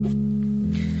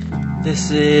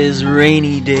This is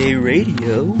Rainy Day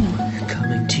Radio,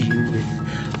 coming to you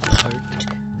with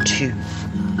part 2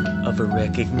 of a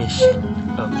recognition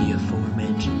of the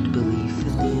aforementioned belief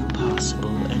in the impossible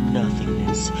and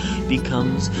nothingness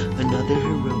becomes another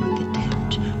heroic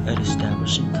attempt at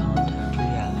establishing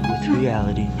contact with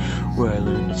reality, where I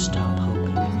learn to stop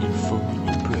hoping and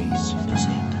fully embrace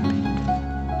misanthropy.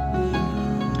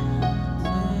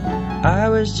 I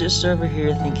was just over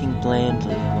here thinking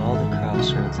blandly of all the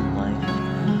crossroads in life,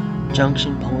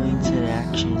 junction points and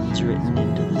actions written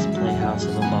into this playhouse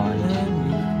of a body.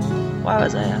 Why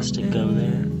was I asked to go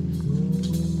there?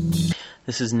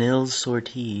 This is Nils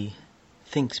Sortie,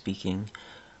 think speaking.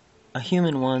 A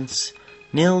human once,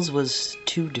 Nils was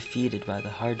too defeated by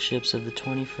the hardships of the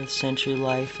 21st century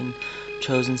life and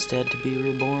chose instead to be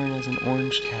reborn as an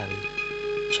orange tabby,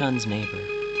 Chun's neighbor.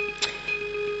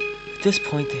 At this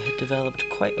point they had developed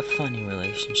quite a funny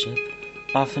relationship.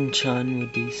 Often Chun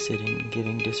would be sitting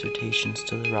giving dissertations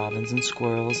to the robins and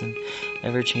squirrels in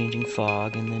ever-changing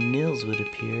fog, and then Nils would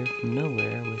appear from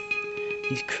nowhere with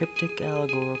these cryptic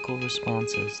allegorical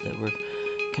responses that were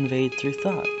conveyed through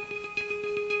thought.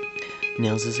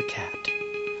 Nils is a cat.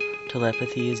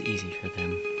 Telepathy is easy for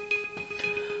them.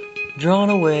 Drawn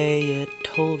away, yet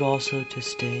told also to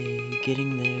stay,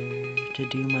 getting there to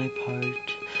do my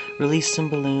part, release some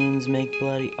balloons, make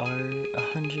bloody art,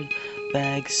 100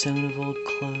 bags sewn of old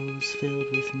clothes filled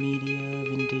with media of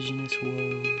indigenous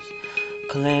woes,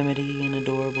 calamity and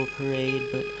adorable parade,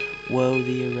 but woe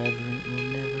the irreverent will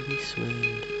never be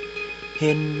swayed.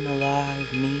 Hidden,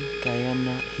 alive, meek, I am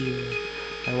not here.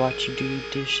 I watch you do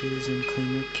dishes and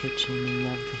clean your kitchen and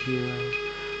love the hero,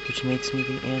 which makes me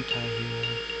the anti-hero,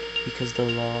 because the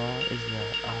law is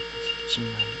that opposite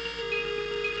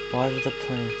unite. Water the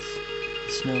plants,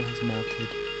 the snow has melted,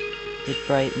 it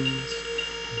brightens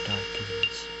and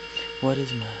darkens. What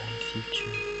is my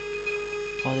future?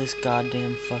 All this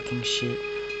goddamn fucking shit.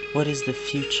 What is the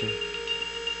future?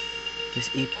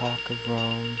 This epoch of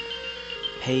wrong.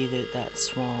 Pave it, that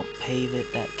swamp. Pave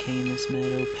it, that Camus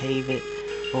meadow. Pave it,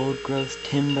 old growth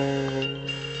timber.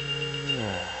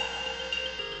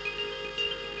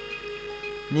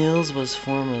 Nils was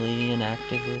formerly an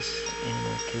activist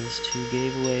anarchist who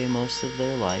gave away most of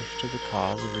their life to the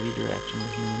cause of redirecting the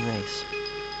human race.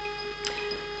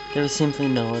 There was simply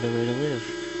no other way to live.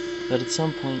 But at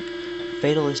some point, a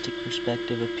fatalistic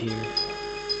perspective appeared,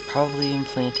 probably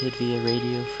implanted via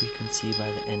radio frequency by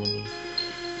the enemy.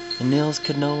 And Nils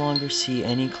could no longer see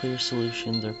any clear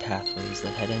solutions or pathways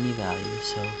that had any value,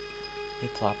 so they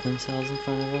plopped themselves in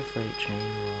front of a freight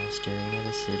train while staring at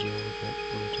a sigil that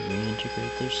were to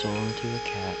reintegrate their soul into a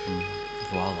cat, and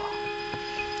voila.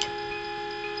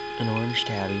 An orange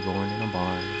tabby born in a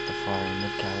barn at the far end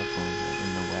of California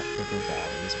in the wet river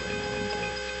valleys where no one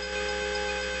goes,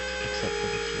 except for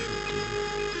the few that do,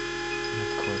 and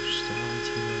of course the ones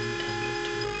who are intended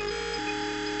to.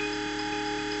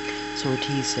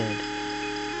 Sortie said,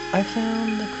 I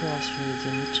found the crossroads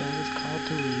in which I was called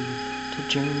to leave, to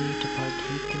journey, to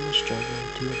partake in the struggle,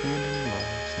 to abandon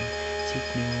loves and seek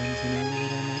new ones in order that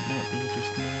I might not be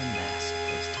just another mass of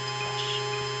wasted flesh.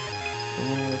 But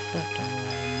when I reflect on what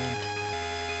I meant,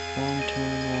 wrong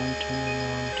turn, wrong turn,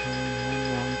 wrong turn, one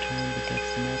wrong turn begets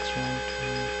the next wrong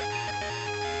turn.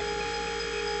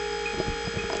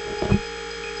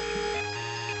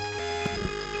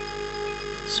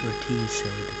 Sortie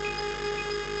said,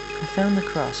 I found the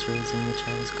crossroads in which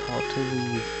I was called to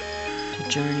leave, to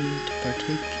journey, to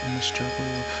partake in the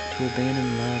struggle, to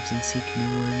abandon loves and seek new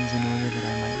ones in order that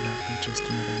I might not be just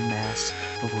another mass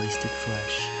of wasted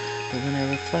flesh. But when I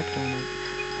reflect on it,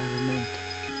 I lament.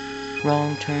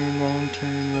 Wrong turn, wrong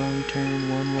turn, wrong turn,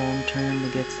 one wrong turn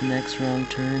begets the next wrong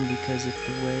turn, because if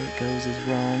the way it goes is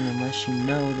wrong, unless you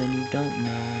know, then you don't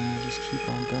know, and you just keep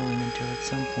on going until at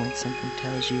some point something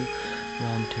tells you,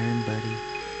 wrong turn, buddy.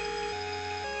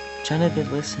 Chun had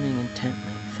been listening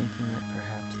intently, thinking that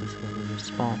perhaps this was a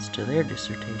response to their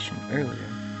dissertation earlier.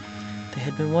 They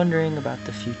had been wondering about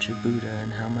the future Buddha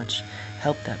and how much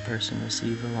help that person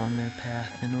received along their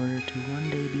path in order to one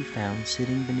day be found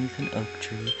sitting beneath an oak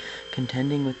tree,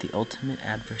 contending with the ultimate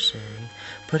adversary,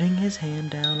 putting his hand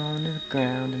down on the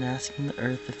ground and asking the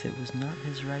earth if it was not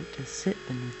his right to sit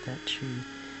beneath that tree,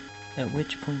 at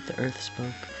which point the earth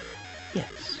spoke,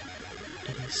 yes,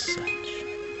 it is such.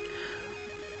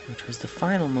 Which was the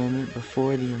final moment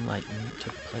before the enlightenment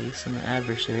took place and the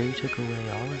adversary took away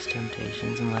all his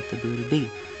temptations and let the Buddha be.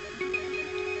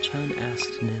 Chun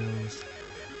asked Nils,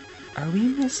 are we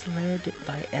misled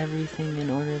by everything in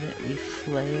order that we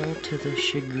flail to the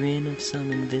chagrin of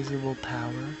some invisible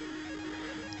power?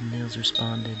 And Nils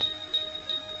responded,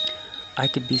 I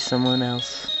could be someone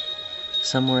else.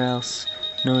 somewhere else,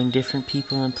 knowing different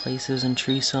people and places and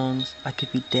tree songs. I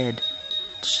could be dead.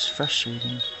 It's just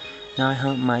frustrating. Now I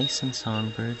hunt mice and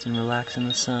songbirds and relax in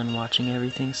the sun, watching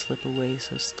everything slip away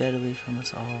so steadily from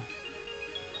us all.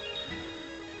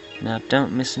 Now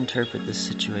don't misinterpret this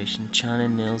situation. Chun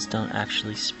and Nils don't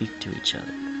actually speak to each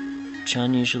other.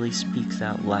 Chun usually speaks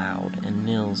out loud, and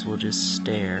Nils will just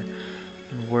stare,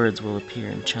 and words will appear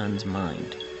in Chun's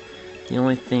mind. The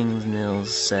only things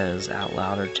Nils says out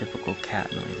loud are typical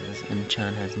cat noises, and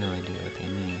Chun has no idea what they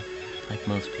mean, like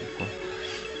most people.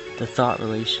 The thought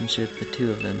relationship the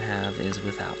two of them have is,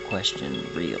 without question,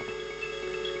 real.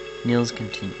 Nils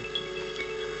continued.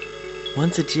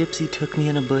 Once a gypsy took me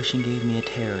in a bush and gave me a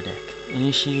tarot deck,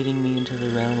 initiating me into the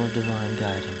realm of divine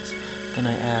guidance. Then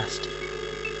I asked,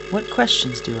 "What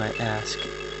questions do I ask?"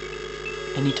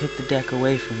 And he took the deck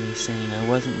away from me, saying I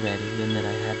wasn't ready and that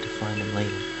I had to find him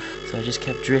later. So I just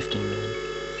kept drifting then,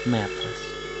 mapless.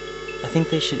 I think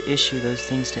they should issue those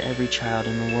things to every child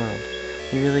in the world.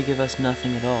 They really give us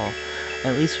nothing at all.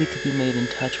 At least we could be made in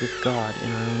touch with God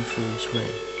in our own foolish way.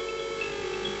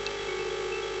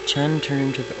 Chun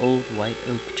turned to the old white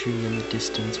oak tree in the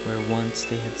distance where once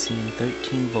they had seen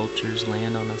 13 vultures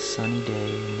land on a sunny day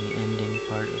in the ending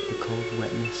part of the cold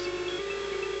wetness.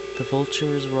 The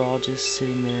vultures were all just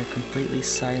sitting there completely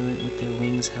silent with their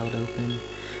wings held open.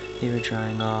 They were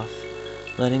drying off,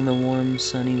 letting the warm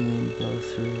sunny wind blow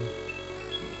through.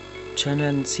 Chun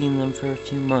hadn't seen them for a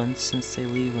few months since they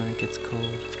leave when it gets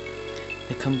cold.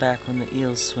 They come back when the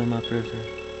eels swim upriver.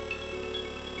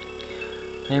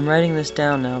 I am writing this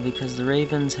down now because the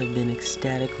ravens have been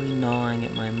ecstatically gnawing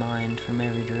at my mind from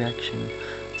every direction,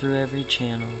 through every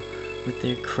channel, with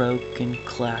their croak and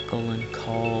clackle and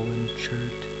call and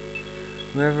chirp.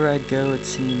 Wherever I go, it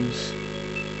seems.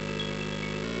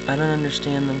 I don't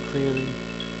understand them clearly.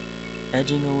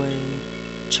 Edging away,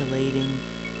 chelating,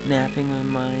 napping my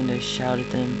mind, I shout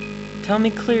at them, "Tell me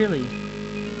clearly!"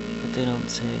 But they don't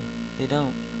say. They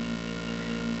don't.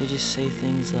 They just say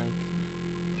things like,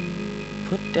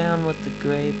 "Put down what the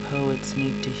gray poets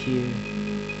need to hear.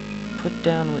 Put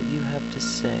down what you have to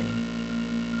say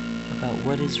about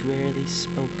what is rarely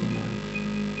spoken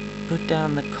of. Put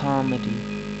down the comedy.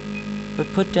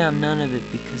 But put down none of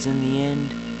it, because in the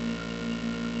end,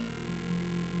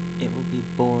 it will be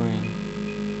boring.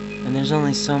 And there's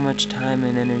only so much time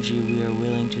and energy we are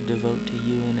willing to devote to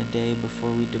you in a day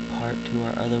before we depart to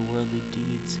our otherworldly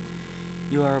deeds.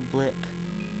 You are a blip.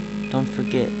 Don't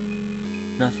forget,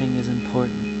 nothing is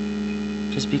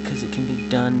important. Just because it can be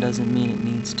done doesn't mean it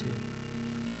needs to."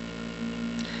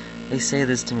 They say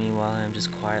this to me while I am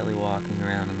just quietly walking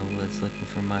around in the woods looking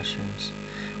for mushrooms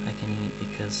I can eat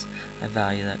because I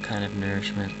value that kind of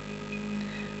nourishment.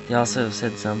 They also have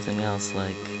said something else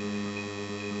like,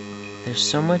 "There's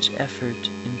so much effort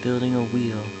in building a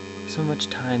wheel, so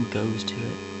much time goes to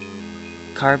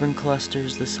it. Carbon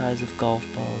clusters the size of golf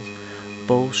balls,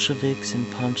 Bolsheviks and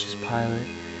Pontius Pilate,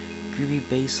 groovy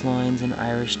bass lines and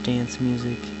Irish dance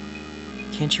music.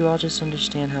 Can't you all just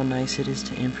understand how nice it is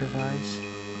to improvise?"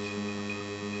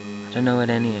 I don't know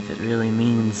what any of it really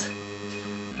means.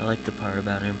 I like the part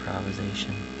about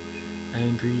improvisation. I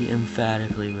agree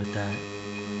emphatically with that.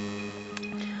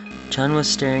 Chun was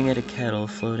staring at a kettle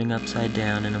floating upside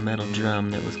down in a metal drum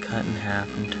that was cut in half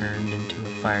and turned into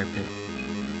a fire pit.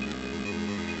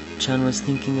 Chun was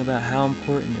thinking about how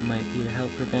important it might be to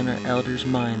help prevent our elders'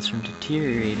 minds from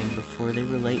deteriorating before they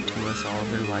relate to us all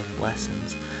of their life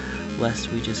lessons,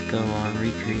 lest we just go on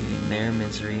recreating their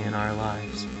misery in our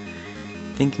lives.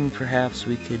 Thinking perhaps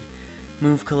we could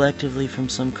move collectively from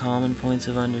some common points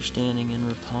of understanding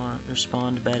and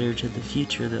respond better to the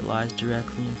future that lies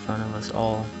directly in front of us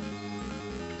all.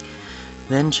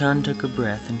 Then Chun took a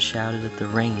breath and shouted at the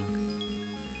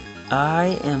rain,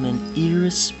 "I am an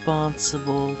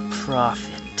irresponsible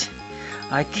prophet.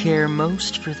 I care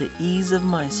most for the ease of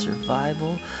my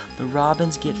survival. The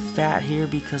robins get fat here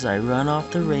because I run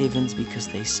off the ravens because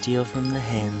they steal from the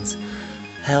hens.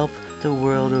 Help the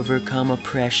world overcome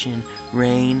oppression.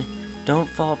 Rain, don't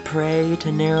fall prey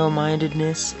to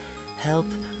narrow-mindedness. Help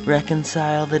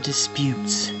reconcile the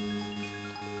disputes."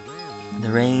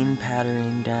 The rain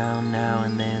pattering down now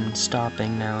and then,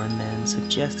 stopping now and then,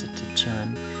 suggested to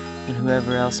Chun, and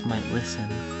whoever else might listen,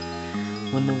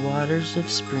 "When the waters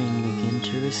of spring begin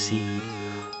to recede,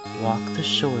 walk the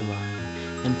shoreline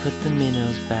and put the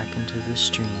minnows back into the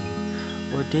stream,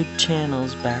 or dig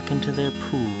channels back into their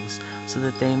pools so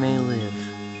that they may live.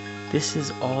 This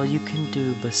is all you can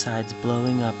do besides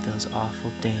blowing up those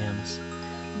awful dams.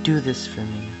 Do this for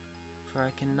me, for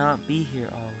I cannot be here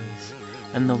always,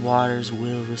 and the waters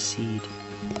will recede."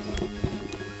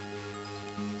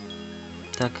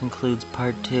 That concludes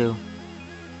part 2.